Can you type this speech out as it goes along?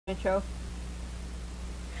intro.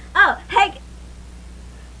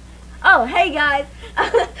 Oh, hey guys.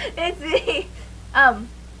 It's me,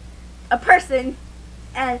 a person,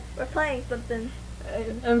 and we're playing something.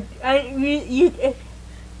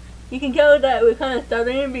 You can tell that we're kind of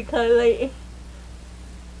stuttering because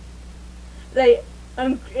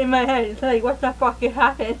I'm in my head. It's like, what the fuck is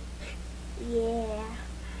happening? Yeah.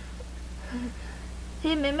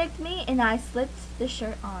 He mimicked me, and I slipped the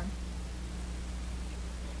shirt on.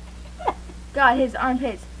 God, his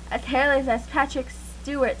armpits as hairless as Patrick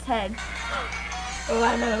Stewart's head. Oh,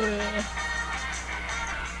 I know.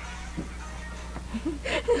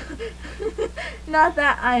 Not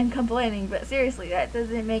that I'm complaining, but seriously, that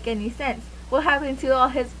doesn't make any sense. What happened to all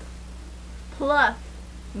his pluff?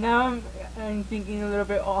 Now I'm thinking a little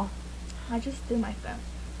bit off. I just threw my phone.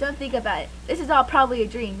 Don't think about it. This is all probably a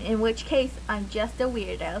dream, in which case I'm just a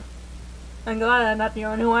weirdo. I'm glad I'm not the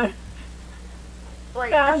only one.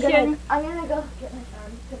 Like, I'm I'm gonna go get my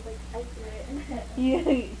phone because I threw it.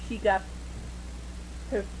 Yeah, she got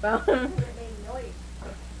her phone. It made noise.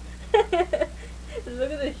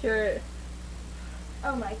 Look at the shirt.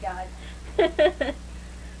 Oh my god.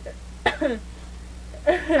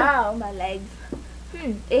 Ow, my legs.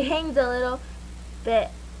 It hangs a little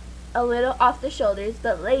off the shoulders,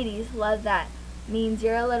 but ladies love that. Means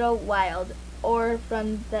you're a little wild, or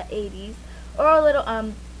from the 80s, or a little,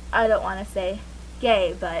 I don't want to say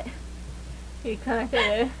gay, but... You kind of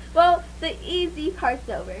said it. Well, the easy part's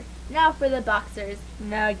over. Now for the boxers.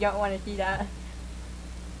 No, I don't want to see that.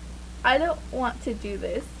 I don't want to do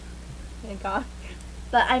this, Thank God.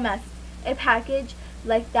 but I must. A package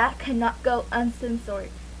like that cannot go uncensored.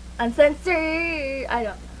 Uncensored! I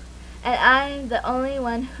don't know. And I'm the only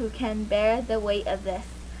one who can bear the weight of this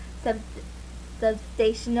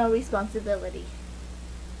substantial responsibility.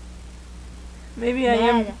 Maybe I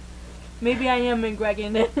am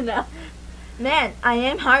McGregor this now. Man, I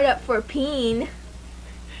am hard up for peeing.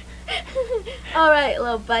 Alright,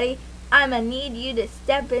 little buddy. I'ma need you to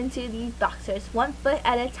step into these boxers 1 foot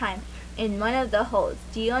at a time in one of the holes.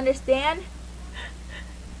 Do you understand?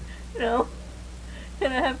 No.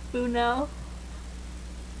 Can I have food now?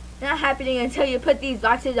 Not happening until you put these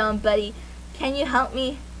boxers on, buddy. Can you help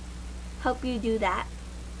me? Help you do that?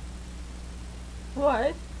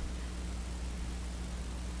 What?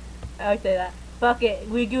 I'll say that. Fuck it.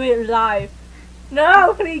 We do it live.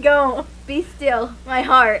 No, please don't. Be still, my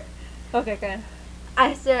heart. Okay, okay.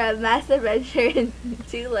 After a massive adventure in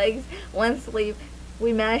 2 legs, 1 sleeve,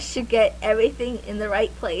 we managed to get everything in the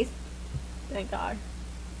right place. Thank God.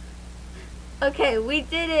 Okay, we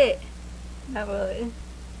did it. Not really.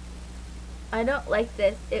 I don't like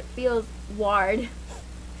this. It feels ward.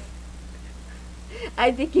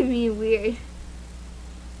 I think you mean weird.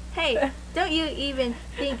 Hey, don't you even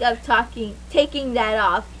think of taking that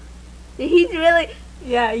off. He's really...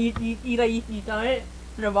 Yeah, you saw it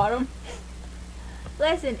in the bottom?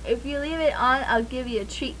 Listen, if you leave it on, I'll give you a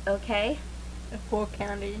treat, okay? A 4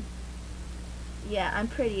 candy. Yeah, I'm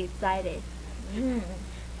pretty excited.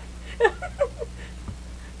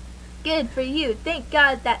 Good for you. Thank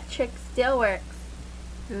God that trick still works.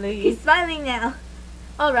 Leave. He's smiling now.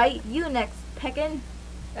 Alright, you next, Peckin.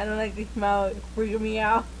 I don't like the smell. It freaks me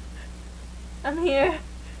out. I'm here.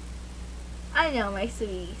 I know, my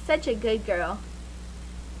sweetie. Such a good girl.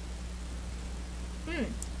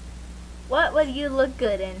 What would you look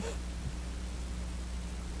good in?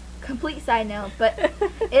 Complete side note, but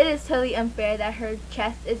it is totally unfair that her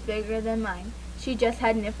chest is bigger than mine. She just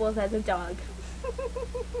had nipples as a dog.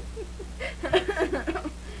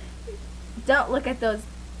 Don't look at those,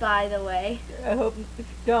 by the way. I hope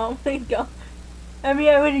don't. Please don't. I mean,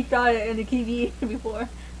 I already saw it in the TV before.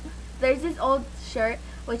 There's this old shirt,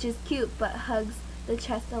 which is cute, but hugs the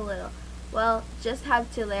chest a little. Well, just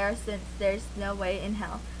have to layer since there's no way in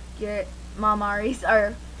hell your mamaris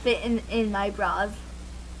are fitting in my bras.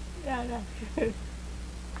 Yeah, that's true.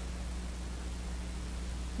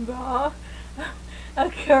 Bra. A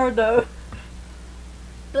curl though.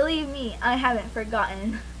 Believe me, I haven't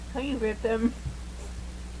forgotten. How you rip them?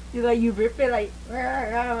 You rip it like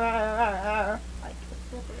a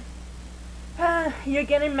slipper. You're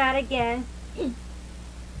getting mad again.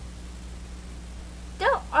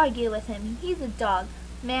 Don't argue with him. He's a dog.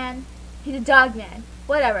 Man. He's a dog man.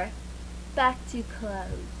 Whatever. Back to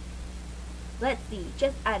clothes. Let's see.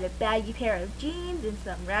 Just add a baggy pair of jeans and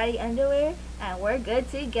some ratty underwear, and we're good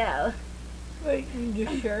to go. Wait,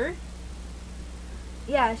 you sure?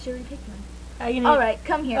 Yeah, should we pick one? Alright, Alright,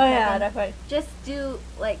 come here, Oh Peckin. yeah, that's right. Just do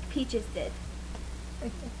like Peaches did.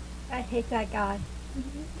 I hate that guy.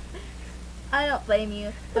 I don't blame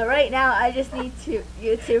you, but right now I just need you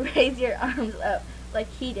to raise your arms up like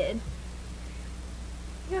he did.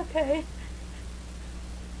 You okay?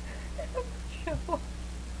 Sure.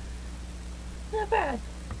 Not bad.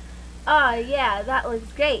 Oh yeah, that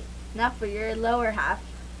looks great. Now for your lower half.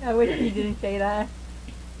 I wish you didn't say that.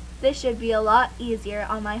 This should be a lot easier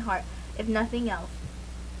on my heart, if nothing else.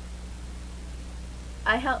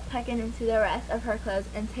 I help Pecken into the rest of her clothes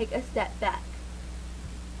and take a step back.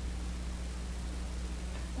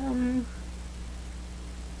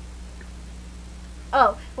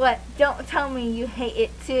 Oh, what? Don't tell me you hate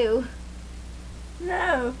it too.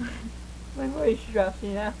 No. My voice drops,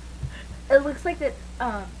 you know. It looks like that,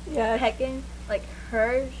 Yeah. Pecken, like,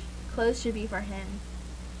 her clothes should be for him,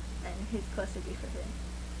 and his clothes should be for her.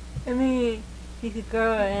 I mean, he's a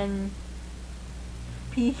girl and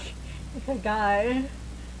Peach is a guy.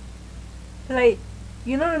 Like,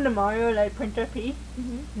 you know in the Mario, like, Princess Peach?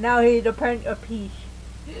 Mm-hmm. Now he's the Prince of Peach.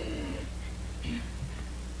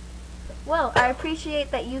 Well, I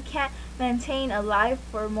appreciate that you can't maintain a life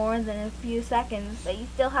for more than a few seconds, but you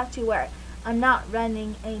still have to wear it. I'm not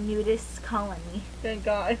running a nudist colony. Thank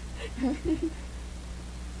God.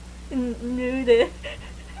 Nudist.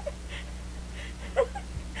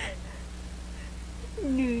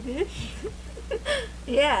 Nudist.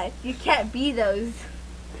 Yeah, you can't be those.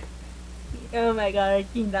 Oh my God, I've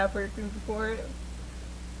seen that person before.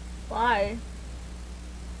 Why?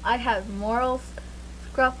 I have moral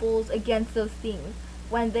scruples against those things.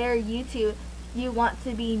 When they're you two, you want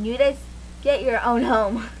to be nudists, get your own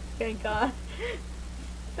home. Thank God.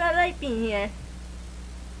 But I like being here.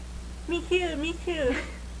 Me too, me too.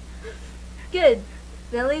 Good.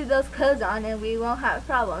 Then leave those clothes on and we won't have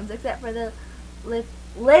problems, except for the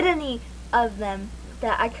litany of them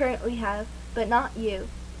that I currently have, but not you.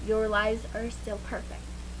 Your lives are still perfect.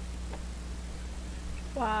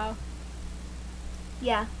 Wow.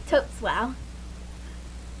 Yeah, totes wow.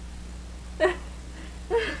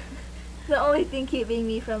 The only thing keeping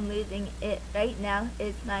me from losing it right now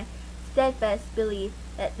is my steadfast belief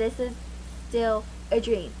that this is still a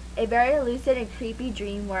dream. A very lucid and creepy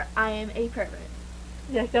dream where I am a pervert.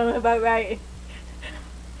 That sounds about right.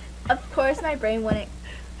 Of course my brain wouldn't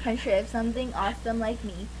contrive something awesome like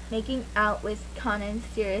me making out with Conan.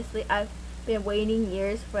 Seriously, I've been waiting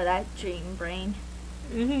years for that dream brain.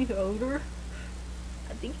 He's older.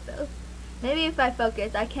 I think so. Maybe if I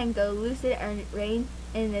focus, I can go lucid and reign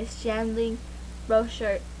in this shambling rush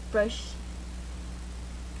of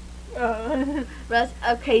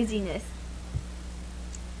craziness.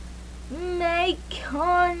 Make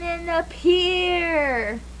Conan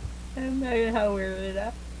appear! Imagine how weird is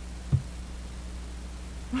that.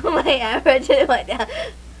 My average went down.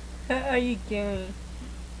 How are you doing?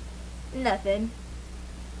 Nothing.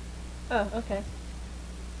 Oh, okay.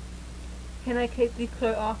 Can I take these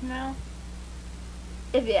clothes off now?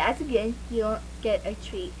 If you ask again, you won't get a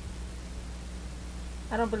treat.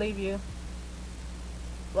 I don't believe you.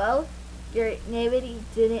 Well, your naivety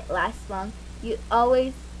didn't last long. You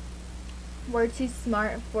always were too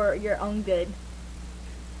smart for your own good.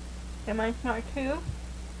 Am I smart too?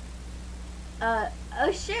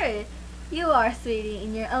 Oh sure. You are, sweetie,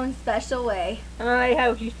 in your own special way. I don't like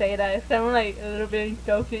how you say that. It sounds like a little bit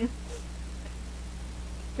joking.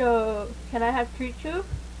 So, can I have treat too?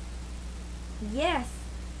 Yes.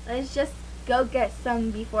 Let's just go get some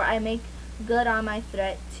before I make good on my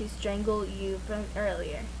threat to strangle you from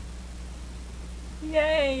earlier.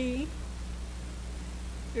 Yay!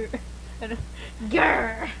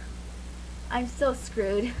 Grr! I'm so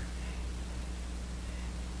screwed.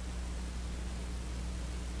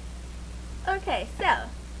 Okay, so.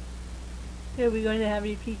 Are we going to have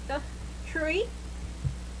any pizza? Treat?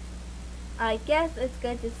 I guess it's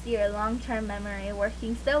good to see your long-term memory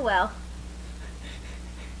working so well.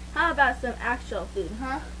 How about some actual food,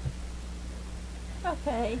 huh?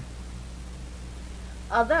 Okay.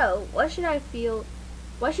 Although, what should I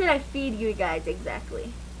feed you guys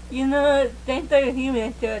exactly? You know, thanks to the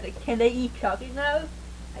humans, so can they eat chocolate now?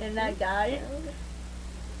 And not die?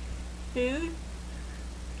 Food?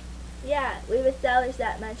 Yeah, we've established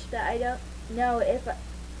that much, but I don't know if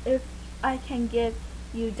I can give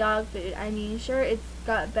you dog food. I mean, sure, it's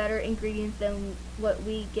got better ingredients than what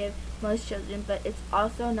we give most children, but it's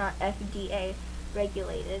also not FDA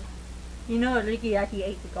regulated. You know, Ricky actually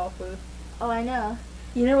ate the dog food. Oh, I know.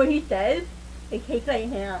 You know what he says? It tastes like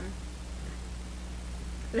ham.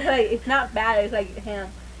 It's like, it's not bad, it's like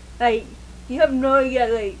ham. Like, you have no idea,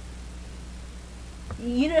 like,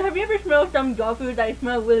 you know, have you ever smelled some dog food that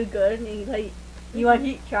smells really good and you, like, you want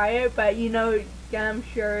to try it, but you know damn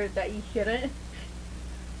sure that you shouldn't?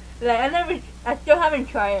 Like, I still haven't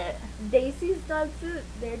tried it. Daisy's dog food,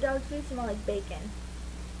 their dog food smell like bacon.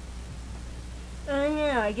 Oh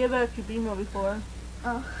yeah, I gave out to BMO before.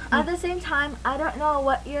 At the same time, I don't know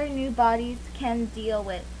what your new bodies can deal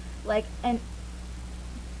with, like an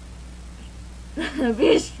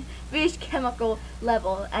VH chemical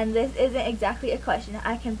level, and this isn't exactly a question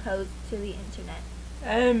I can pose to the internet.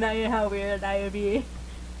 I don't imagine how weird that would be.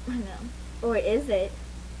 I know. Or is it?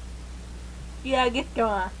 Yeah, get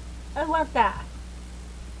going. I want that.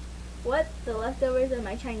 What? The leftovers of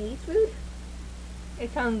my Chinese food?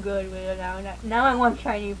 It sounds good weird now. Now I want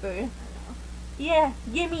Chinese food. I know. Yeah,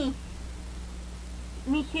 gimme.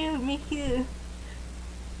 Me too, me too.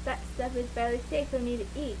 That stuff is barely safe for me to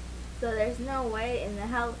eat, so there's no way in the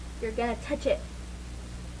hell you're gonna touch it.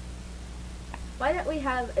 Why don't we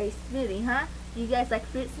have a smoothie, huh? You guys like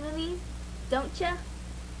fruit smoothies? Don't ya?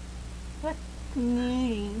 What's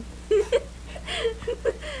smoothie?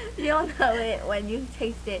 You'll know it when you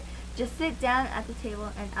taste it. Just sit down at the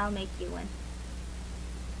table and I'll make you one.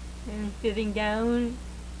 I'm sitting down.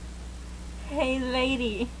 Hey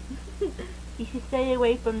lady, you should stay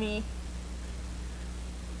away from me.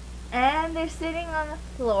 And they're sitting on the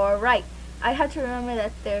floor. Right. I have to remember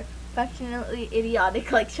that they're functionally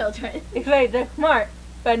idiotic like children. It's like they're smart,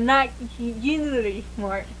 but not usually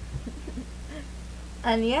smart.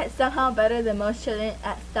 And yet somehow better than most children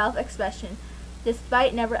at self-expression,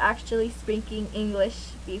 despite never actually speaking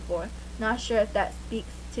English before. Not sure if that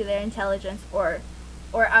speaks to their intelligence or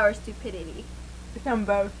our stupidity. Some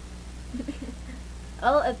both.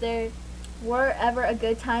 Oh, if there were ever a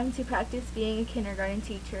good time to practice being a kindergarten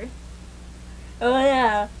teacher. Oh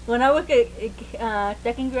yeah, when I was at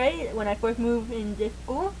second grade, when I first moved into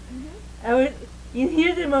school, I was.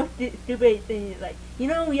 Here's the most stupid thing, like, you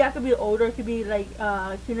know, you have to be older to be like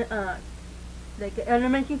like an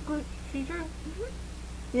elementary school teacher.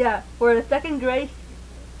 Yeah, for the second grade,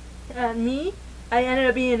 me, I ended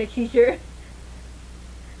up being a teacher.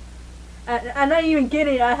 I'm not even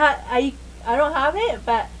kidding. I don't have it,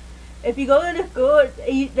 but if you go to the school,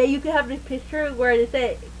 you can have this picture where they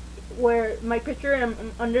say, where my picture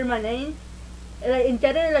under my name. Like,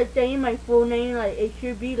 instead of like saying my full name, like it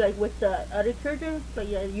should be like with the other children, like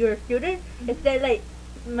you're a student. Instead,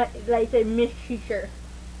 like say Miss Teacher.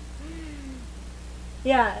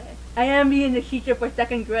 Yeah, I am being the teacher for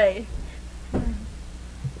second grade.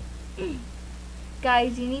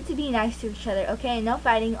 Guys, you need to be nice to each other, okay? No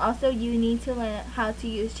fighting. Also, you need to learn how to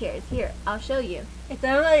use chairs. Here, I'll show you. It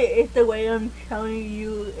sounds like it's the way I'm telling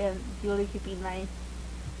you and Julie to be nice.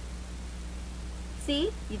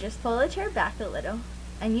 See? You just pull the chair back a little,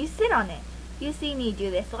 and you sit on it. You see me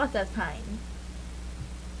do this lots of times.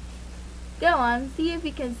 Go on, see if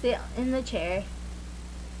you can sit in the chair.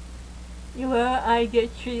 Will I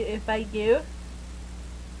get treated if I do?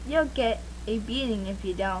 You'll get a beating if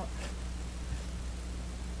you don't.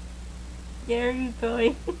 There you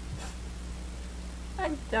going.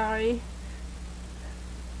 I'm sorry.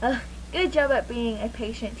 Good job at being a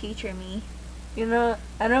patient teacher, me. You know,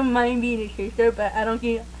 I don't mind being a teacher, but I don't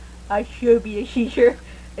think I should be a teacher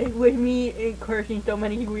with me encouraging so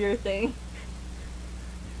many weird things.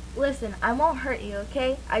 Listen, I won't hurt you,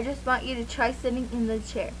 okay? I just want you to try sitting in the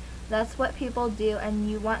chair. That's what people do, and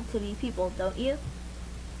you want to be people, don't you?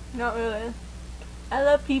 Not really. I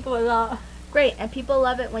love people a lot. Great, and people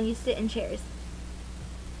love it when you sit in chairs.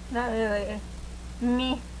 Not really.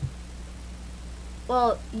 Me.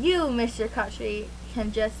 Well, you, Mr. Kotri,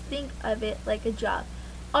 can just think of it like a job.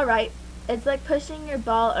 Alright, it's like pushing your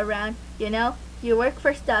ball around, you know? You work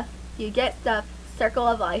for stuff, you get stuff, circle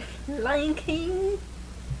of life. Lion King.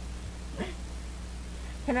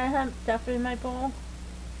 Can I have stuff in my bowl?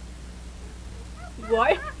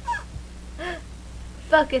 What?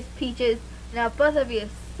 Focus, Peaches. Now both of you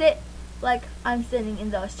sit like I'm sitting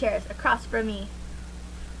in those chairs across from me.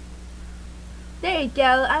 There you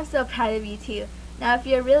go. I'm so proud of you two. Now if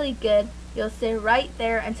you're really good, you'll sit right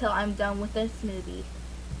there until I'm done with the smoothie.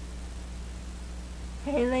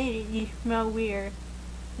 Hey lady, you smell weird.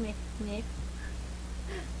 Sniff, sniff.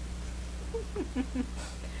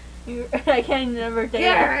 I can never say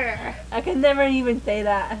that. I can never even say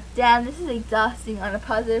that. Damn, this is exhausting. On a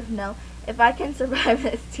positive note, if I can survive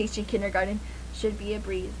this teaching kindergarten, should be a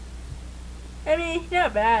breeze. I mean, it's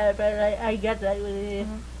not bad, but I get that with it.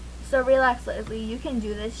 So relax, Leslie. You can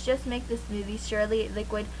do this. Just make the smoothie. Surely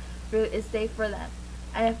liquid fruit is safe for them.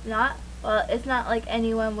 And if not, well, it's not like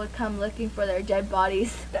anyone would come looking for their dead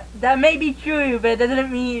bodies. That may be true, but that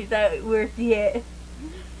doesn't mean that we're it.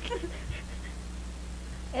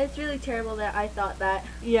 It's really terrible that I thought that.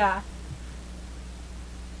 Yeah.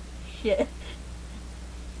 Shit.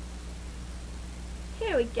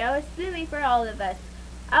 Here we go. A smoothie for all of us.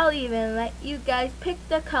 I'll even let you guys pick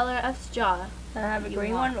the color of straw. I have a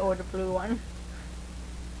green one or the blue one.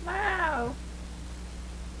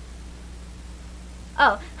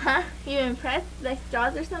 Oh, huh? You impressed? Like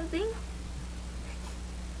straws or something?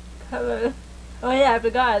 Color. Oh yeah, I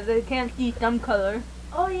forgot. They can't see some color.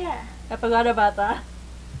 Oh yeah. I forgot about that.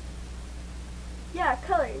 Yeah,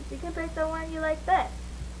 colors. You can pick the one you like best.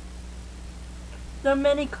 So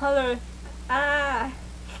many colors. Ah.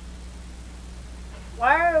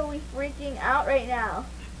 Why are we freaking out right now?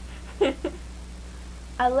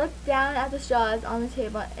 I looked down at the straws on the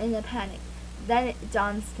table in a panic. Then it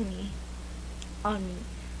dawns on me.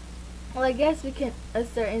 Well, I guess we can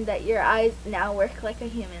ascertain that your eyes now work like a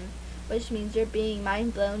human, which means you're being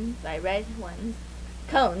mind blown by red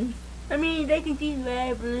cones. I mean, they can see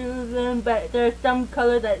red, blue, but there's some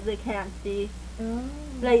color that they can't see. Oh.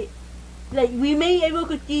 Like we may able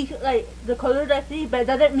to see like the color that see, but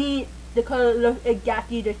that doesn't mean the color looks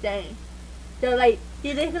exactly the same. So like,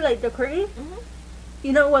 see this is like the curtain. Mhm.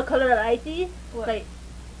 You know what color I see? What? Like,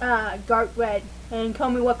 dark red. And tell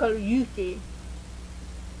me what color you see.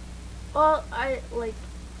 Well, I like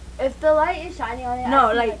if the light is shining on it. No,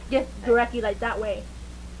 I see, like just directly like that way.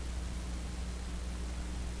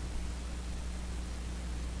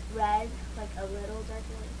 red, like a little darker,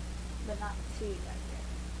 but not too dark.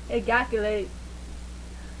 Exactly. Like,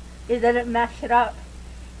 it doesn't mess it up.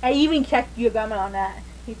 I even checked your grandma on that.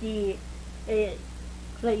 You see, it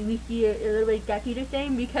like we see it a little bit exactly the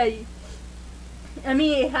same because I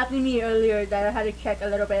mean it happened to me earlier that I had to check a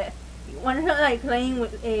little bit. When I was like playing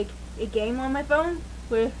with a game on my phone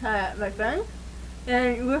with my friend,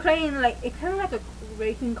 and we're playing like it's kind of like a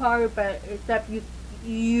racing car, but except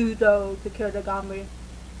you go to kill the goblin.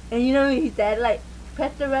 And you know he said like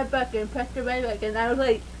press the red button, press the red button. And I was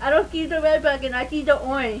like, I don't see the red button, I see the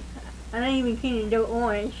orange. I'm not even kidding, the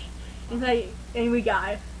orange. It's like, and we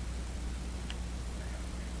got it.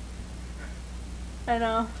 I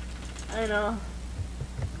know.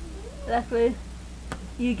 Luckily,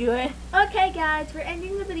 you do it. Okay, guys, we're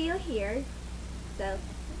ending the video here. So,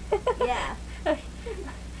 yeah.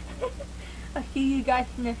 I'll see you guys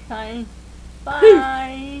next time.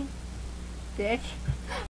 Bye. Bitch.